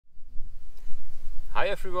Hi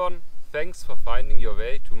everyone, thanks for finding your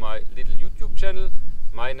way to my little YouTube channel.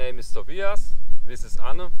 My name is Tobias, this is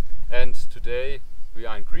Anne, and today we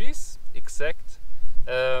are in Greece, exact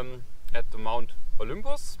at the Mount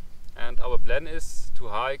Olympus, and our plan is to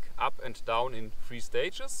hike up and down in 3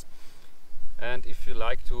 stages. And if you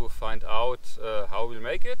like to find out how we'll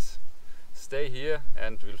make it, stay here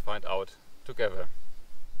and we'll find out together.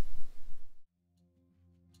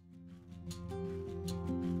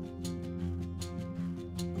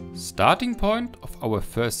 Starting point of our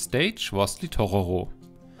first stage was Litochoro.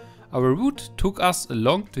 Our route took us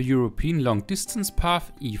along the European long distance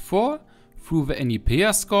path E4 through the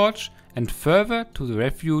Enipeas Gorge and further to the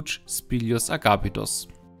refuge Spilios Agapitos.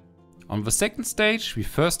 On the second stage we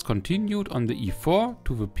first continued on the E4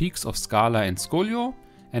 to the peaks of Scala and Skolio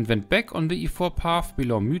and went back on the E4 path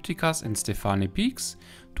below Mythikas and Stephane peaks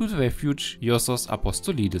to the refuge Iosos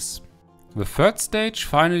Apostolides. The third stage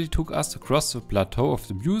finally took us across the Plateau of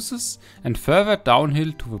the Muses and further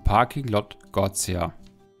downhill to the parking lot Gortsia.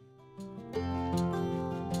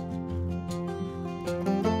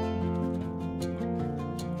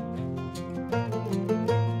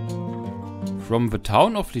 From the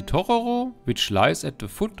town of Litochoro, which lies at the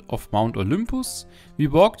foot of Mount Olympus, we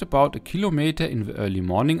walked about a kilometer in the early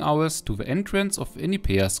morning hours to the entrance of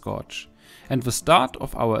Enipeas Gorge and the start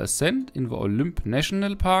of our ascent in the Olymp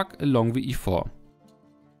National Park along the E4.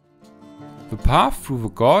 The path through the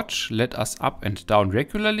gorge led us up and down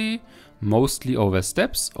regularly, mostly over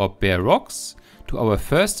steps or bare rocks, to our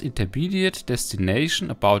first intermediate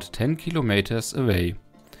destination about 10 kilometers away,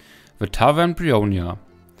 the tavern Prionia,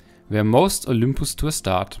 where most Olympus tours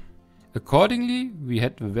start. Accordingly, we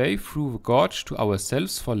had the way through the gorge to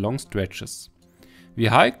ourselves for long stretches. We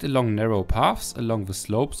hiked along narrow paths along the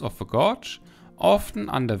slopes of the gorge, often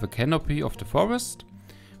under the canopy of the forest,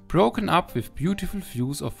 broken up with beautiful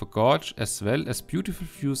views of the gorge as well as beautiful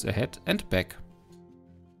views ahead and back.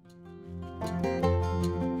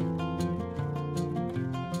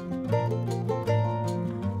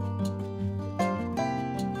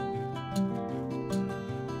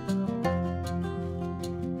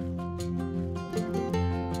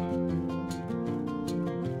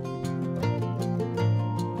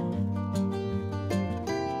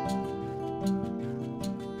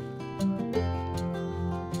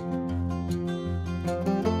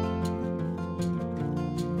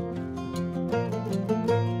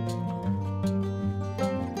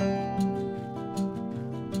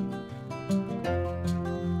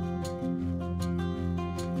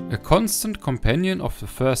 A constant companion of the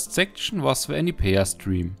first section was the Enipeas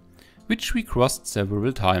stream, which we crossed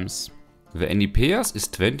several times. The Enipeas is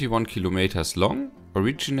 21 kilometers long,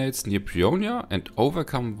 originates near Prionia and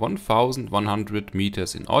overcomes 1100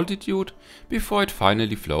 meters in altitude before it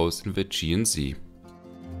finally flows in the Aegean Sea.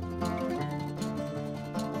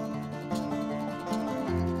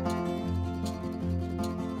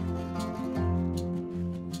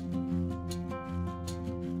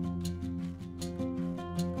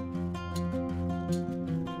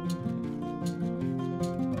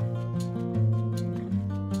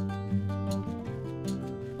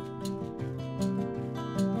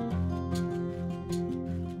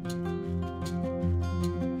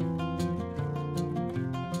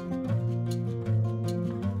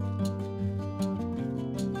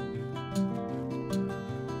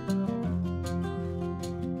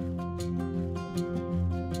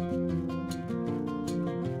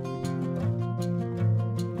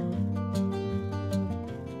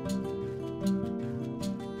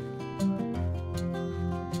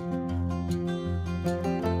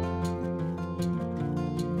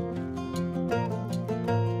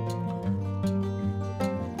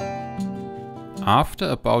 After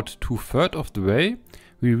about 2/3 of the way,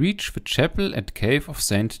 we reached the chapel and cave of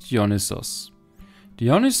Saint Dionysos.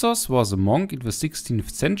 Dionysos was a monk in the 16th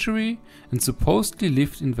century and supposedly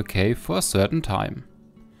lived in the cave for a certain time.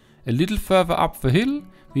 A little further up the hill,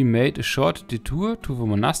 we made a short detour to the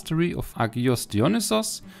monastery of Agios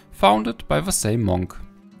Dionysos, founded by the same monk.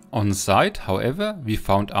 On site, however, we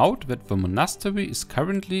found out that the monastery is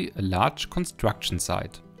currently a large construction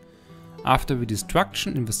site. After the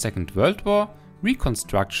destruction in the Second World War,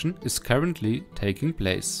 reconstruction is currently taking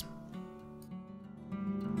place.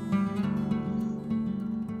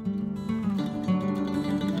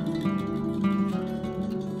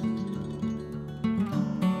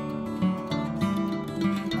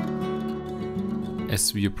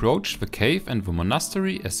 As we approached the cave and the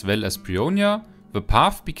monastery as well as Prionia, the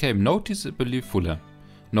path became noticeably fuller.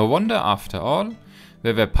 No wonder, after all,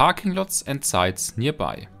 there were parking lots and sites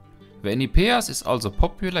nearby. The Enipeas is also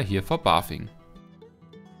popular here for bathing.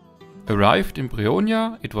 Arrived in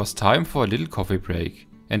Prionia, it was time for a little coffee break,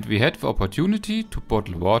 and we had the opportunity to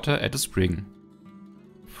bottle water at a spring.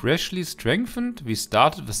 Freshly strengthened, we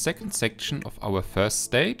started the second section of our first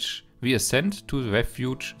stage. We ascend to the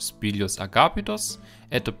refuge Spilios Agapitos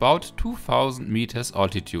at about 2000 meters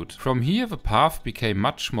altitude. From here the path became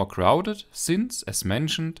much more crowded since, as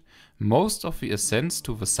mentioned, most of the ascents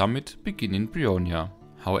to the summit begin in Prionia.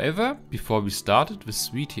 However, before we started the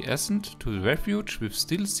sweetie ascent to the refuge with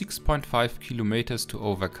still 6.5 kilometers to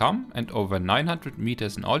overcome and over 900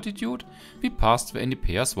 meters in altitude, we passed the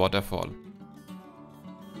Enipeas waterfall.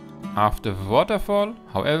 After the waterfall,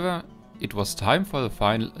 however, it was time for the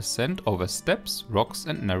final ascent over steps, rocks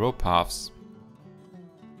and narrow paths.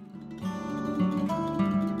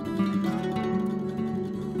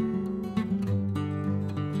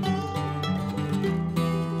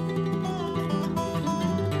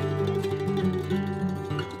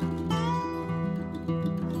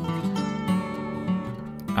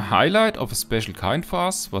 A highlight of a special kind for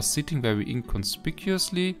us was sitting very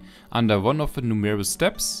inconspicuously under one of the numerous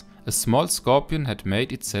steps. A small scorpion had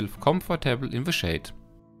made itself comfortable in the shade.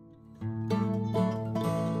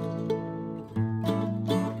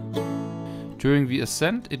 During the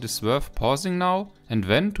ascent it is worth pausing now and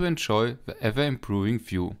then to enjoy the ever improving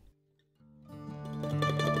view.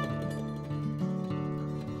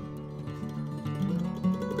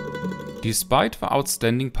 Despite the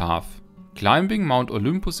outstanding path, climbing Mount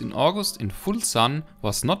Olympus in August in full sun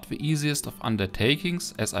was not the easiest of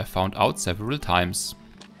undertakings, as I found out several times.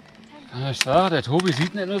 Kann ich sagen, der Tobi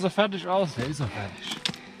sieht nicht nur so fertig aus, der ist so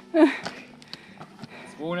fertig.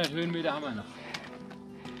 200 Höhenmeter haben wir noch.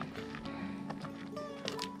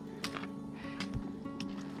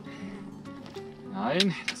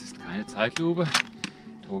 Nein, das ist keine Zeitlupe.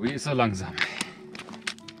 Tobi ist so langsam.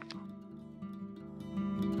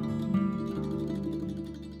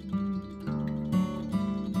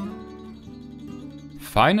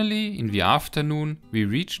 Finally, in the afternoon, we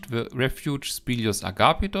reached the refuge Spilios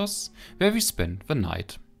Agapitos, where we spent the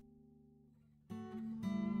night.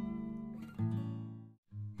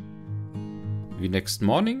 The next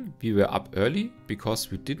morning, we were up early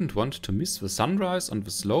because we didn't want to miss the sunrise on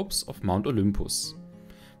the slopes of Mount Olympus.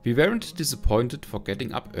 We weren't disappointed for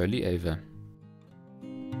getting up early either.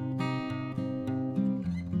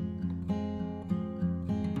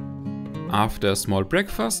 After a small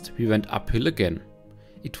breakfast, we went uphill again.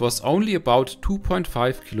 It was only about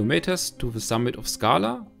 2.5 kilometers to the summit of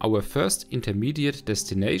Scala, our first intermediate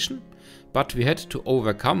destination, but we had to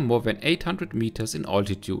overcome more than 800 meters in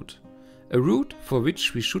altitude. A route for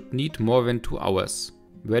which we should need more than 2 hours.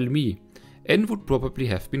 Well, me. N would probably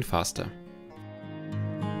have been faster.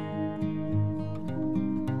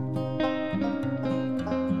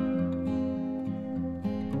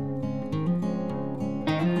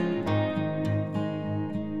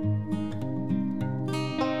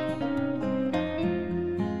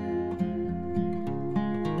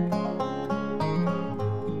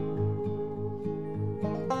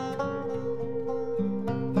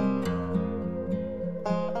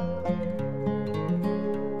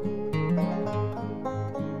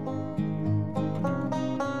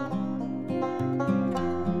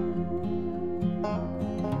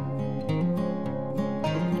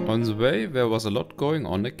 On the way there was a lot going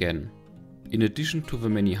on again. In addition to the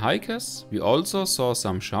many hikers, we also saw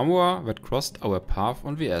some chamois that crossed our path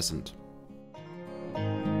on the ascent.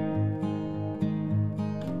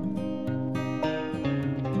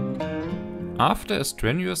 After a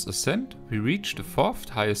strenuous ascent, we reached the fourth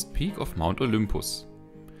highest peak of Mount Olympus.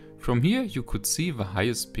 From here you could see the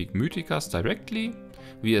highest peak Mythicas directly,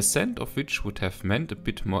 the ascent of which would have meant a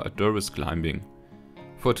bit more arduous climbing.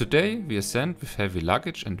 For today, the ascent with heavy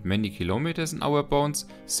luggage and many kilometers in our bones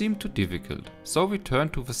seemed too difficult, so we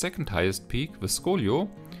turned to the second highest peak, the Scolio,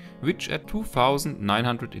 which at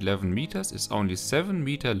 2911 meters is only 7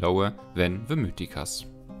 meters lower than the Mythicas.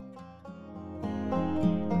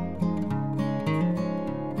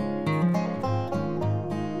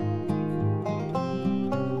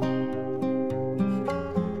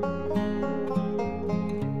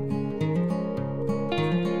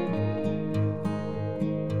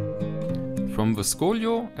 From the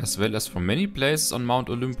Scolio, as well as from many places on Mount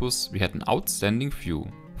Olympus, we had an outstanding view,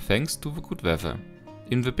 thanks to the good weather.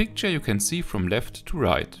 In the picture you can see from left to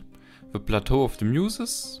right the Plateau of the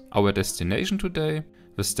Muses, our destination today,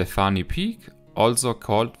 the Stephani Peak, also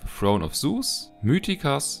called the Throne of Zeus,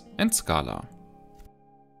 Mythicas and Scala.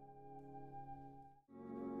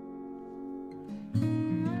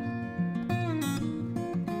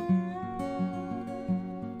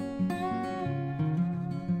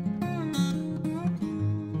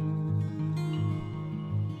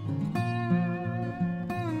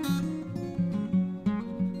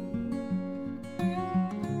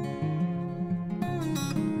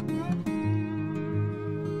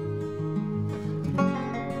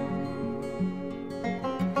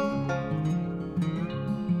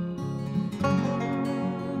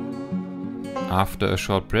 After a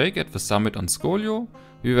short break at the summit on Scolio,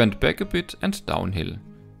 we went back a bit and downhill.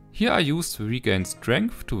 Here I used the regained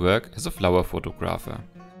strength to work as a flower photographer.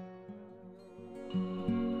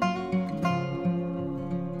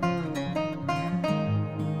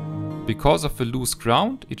 Because of the loose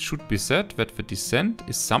ground, it should be said that the descent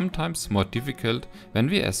is sometimes more difficult than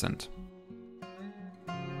the ascent.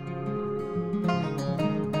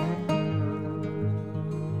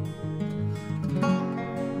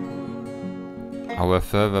 Our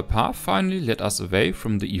further path finally led us away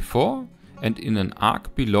from the E4 and in an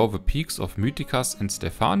arc below the peaks of Mythicus and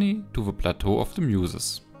Stephani to the Plateau of the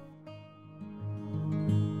Muses.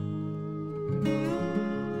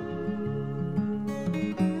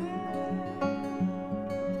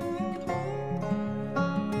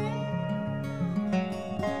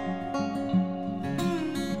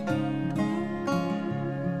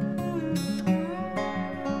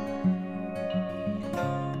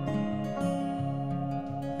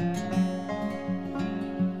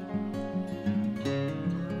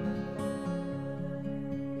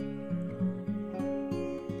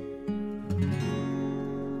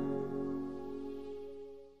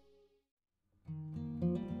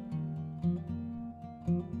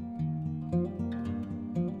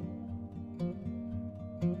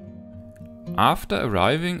 After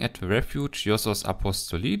arriving at the refuge Iosos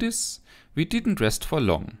Apostolidis, we didn't rest for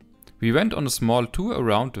long. We went on a small tour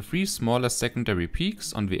around the 3 smaller secondary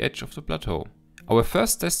peaks on the edge of the plateau. Our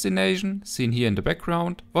first destination, seen here in the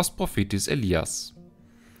background, was Prophetis Elias.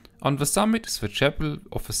 On the summit is the chapel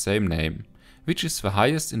of the same name, which is the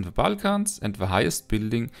highest in the Balkans and the highest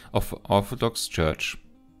building of the Orthodox Church.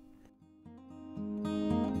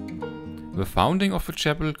 The founding of the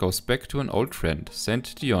chapel goes back to an old friend,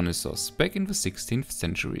 Saint Dionysos, back in the 16th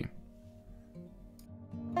century.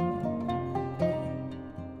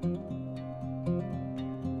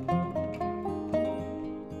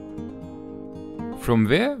 From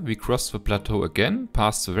there we crossed the plateau again,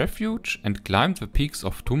 past the refuge and climbed the peaks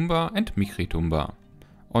of Tumba and Mikri Tumba.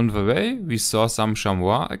 On the way we saw some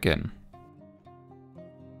chamois again.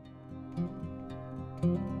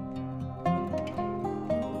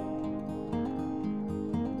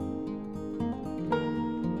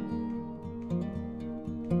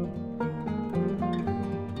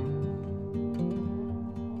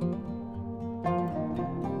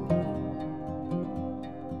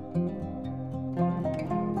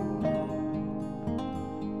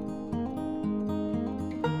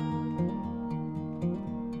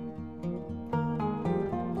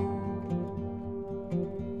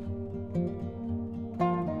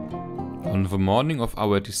 On the morning of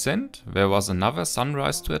our descent, there was another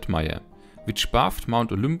sunrise to admire, which bathed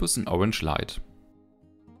Mount Olympus in orange light.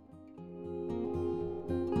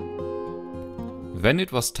 Then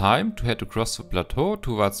it was time to head across the plateau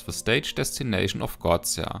towards the stage destination of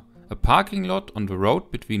Gortsia, a parking lot on the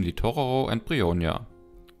road between Litochoro and Prionia.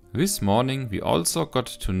 This morning we also got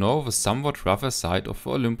to know the somewhat rougher side of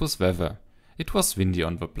the Olympus weather. It was windy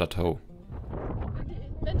on the plateau.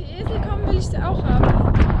 Wenn die Esel kommen, will ich sie auch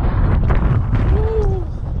haben.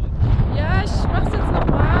 Ja, ich mach's jetzt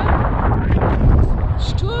nochmal.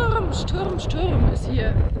 Sturm, Sturm, Sturm ist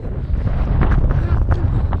hier.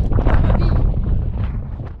 Aber wie?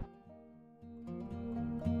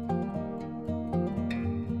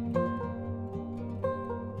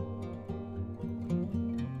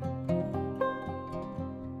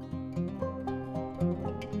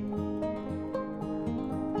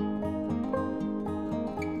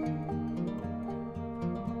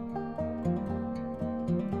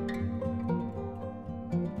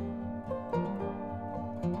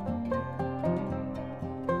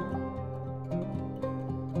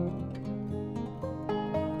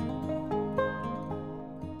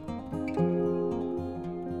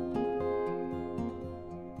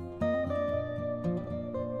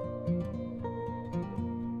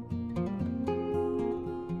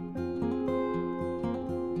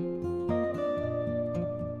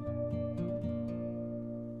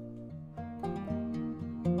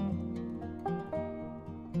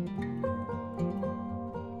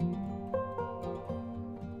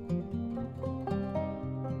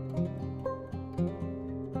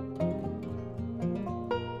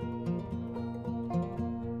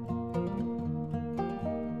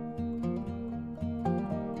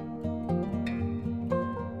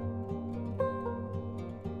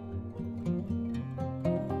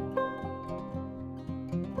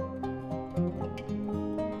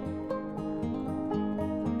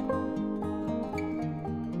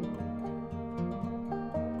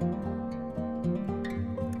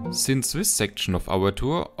 Since this section of our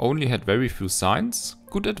tour only had very few signs,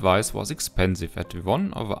 good advice was expensive at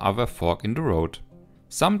one or the other fork in the road.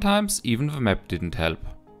 Sometimes even the map didn't help.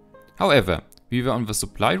 However, we were on the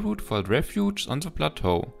supply route for refuge on the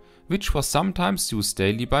plateau, which was sometimes used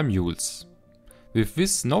daily by mules. With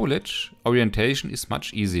this knowledge, orientation is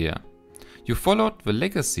much easier. You followed the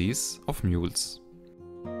legacies of mules.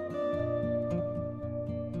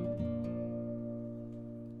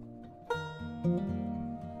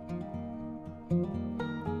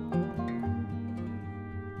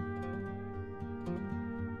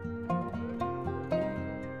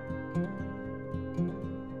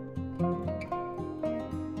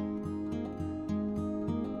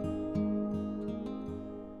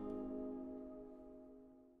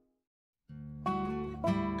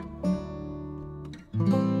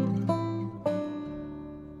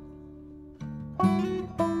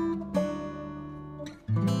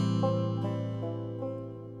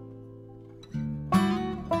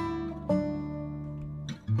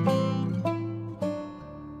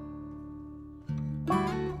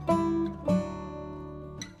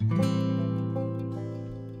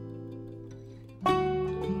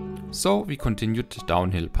 So we continued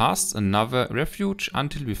downhill past another refuge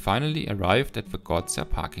until we finally arrived at the Gortsia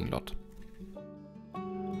parking lot.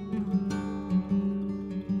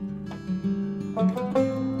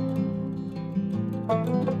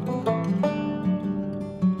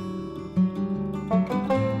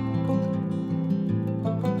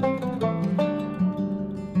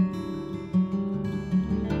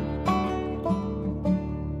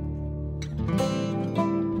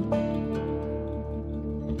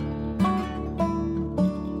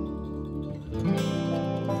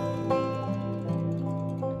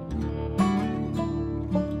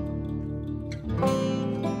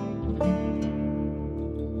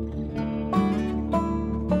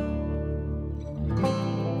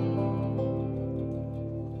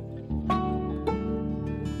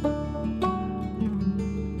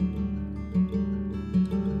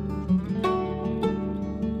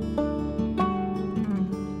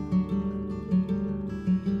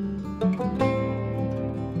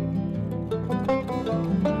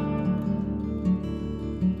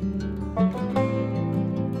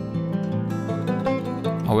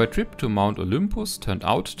 Our trip to Mount Olympus turned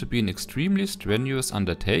out to be an extremely strenuous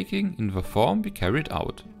undertaking in the form we carried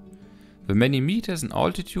out. The many meters in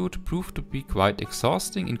altitude proved to be quite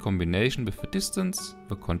exhausting in combination with the distance,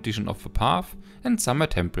 the condition of the path and summer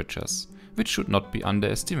temperatures, which should not be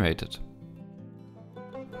underestimated.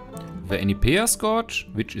 The Enipeas Gorge,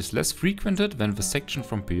 which is less frequented than the section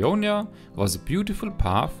from Prionia, was a beautiful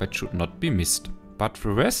path that should not be missed. But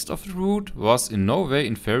the rest of the route was in no way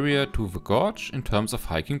inferior to the gorge in terms of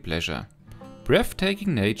hiking pleasure.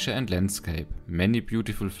 Breathtaking nature and landscape, many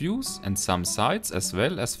beautiful views and some sights as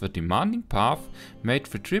well as the demanding path made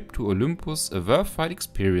the trip to Olympus a worthwhile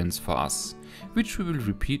experience for us, which we will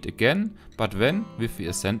repeat again, but then with the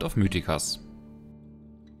ascent of Mythicas.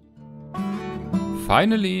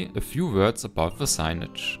 Finally, a few words about the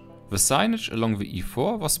signage. The signage along the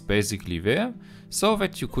E4 was basically there, so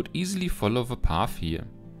that you could easily follow the path here.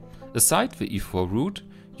 Aside the E4 route,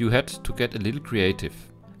 you had to get a little creative.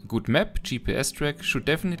 A good map GPS track should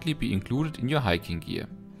definitely be included in your hiking gear.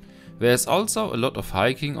 There is also a lot of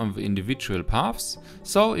hiking on the individual paths,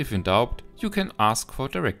 so if in doubt, you can ask for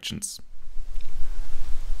directions.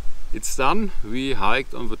 It's done. We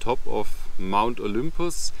hiked on the top of Mount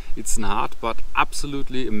Olympus. It's a hard but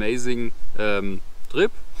absolutely amazing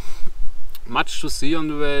trip. Much to see on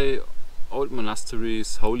the way. Old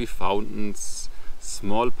monasteries, holy fountains,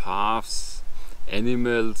 small paths,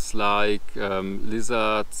 animals like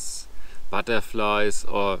lizards, butterflies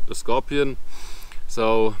or a scorpion.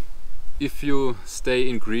 So if you stay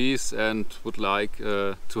in Greece and would like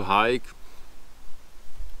to hike,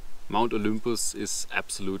 Mount Olympus is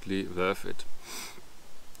absolutely worth it.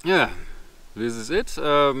 Yeah, this is it.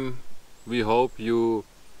 We hope you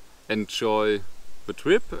enjoy the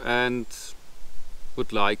trip and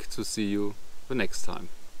would like to see you the next time.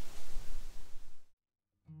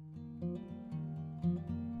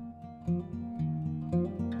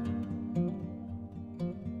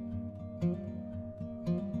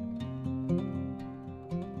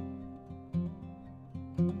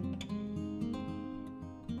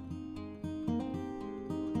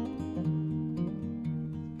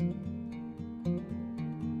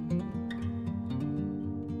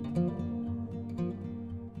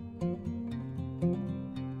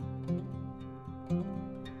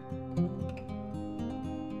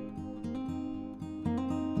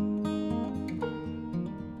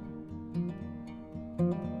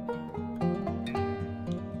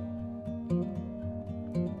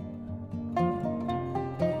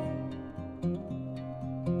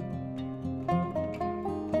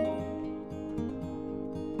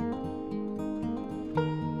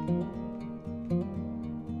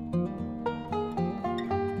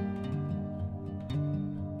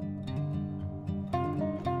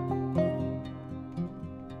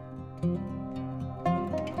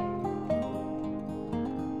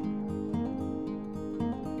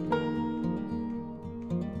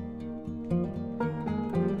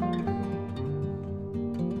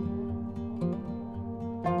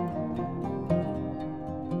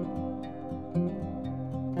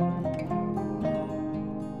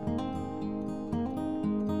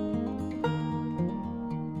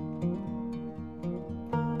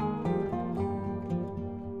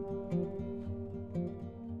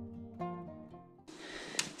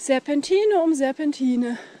 Serpentine um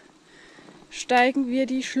Serpentine steigen wir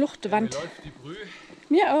die Schluchtwand. Mir läuft die Brühe.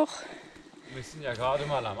 Mir auch. Wir sind ja gerade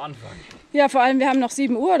mal am Anfang. Ja, vor allem wir haben noch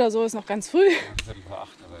 7 Uhr oder so, ist noch ganz früh. Viertel vor 8,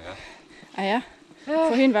 aber ja. Ah ja?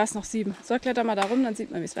 Vorhin war es noch 7. So, kletter mal da rum, dann sieht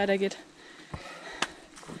man, wie es weitergeht.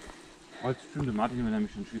 Heute stimmt Martin, wenn er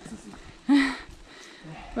mich schon schwitzen sieht.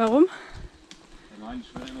 Warum? Der meint,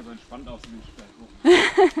 ich will immer so entspannt aus dem Berg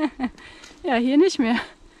hoch. Ja, hier nicht mehr.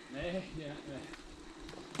 Nee, hier.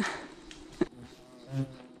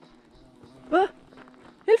 Oh,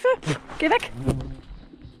 Hilfe! Geh weg!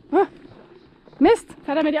 Oh, Mist!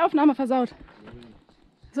 Hat er mir die Aufnahme versaut.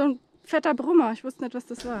 So ein fetter Brummer. Ich wusste nicht, was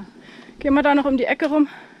das war. Gehen wir da noch um die Ecke rum.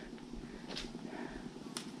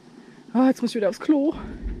 Oh, jetzt muss ich wieder aufs Klo.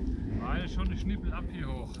 Weil schon die Schnippel ab hier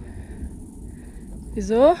hoch.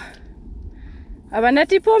 Wieso? Aber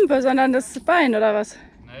nicht die Pumpe, sondern das Bein, oder was?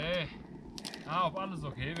 Nee. Ob alles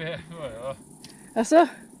okay wäre. Ja. Ach so.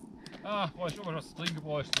 Brauche ich immer was zu trinken,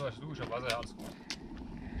 brauche ich Dusche, Wasser, ja, alles gut.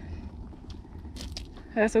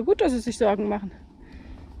 Ja, ist ja gut, dass sie sich Sorgen machen.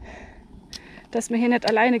 Dass man hier nicht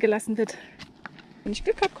alleine gelassen wird. Wenn ich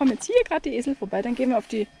Glück habe, kommen jetzt hier gerade die Esel vorbei. Dann gehen wir auf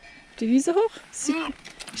die Wiese hoch.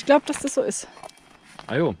 Ich glaube, dass das so ist.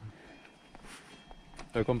 Ah jo.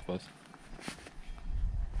 Da kommt was.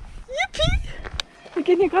 Yippie! Wir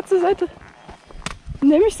gehen hier gerade zur Seite.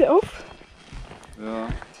 Nehme ich sie auf? Ja.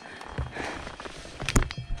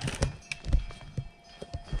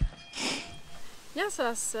 Γεια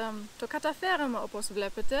σας. Το καταφέραμε όπως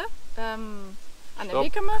βλέπετε. Stopp.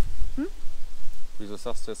 Ανεβήκαμε. Wieso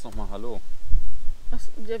sagst du jetzt nochmal Hallo?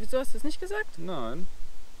 Ja, wieso hast du es nicht gesagt? Nein.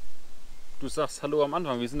 Du sagst Hallo am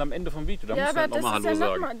Anfang, wir sind am Ende vom Video, da musst du halt nochmal Hallo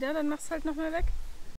sagen. Ja, dann mach's halt nochmal weg.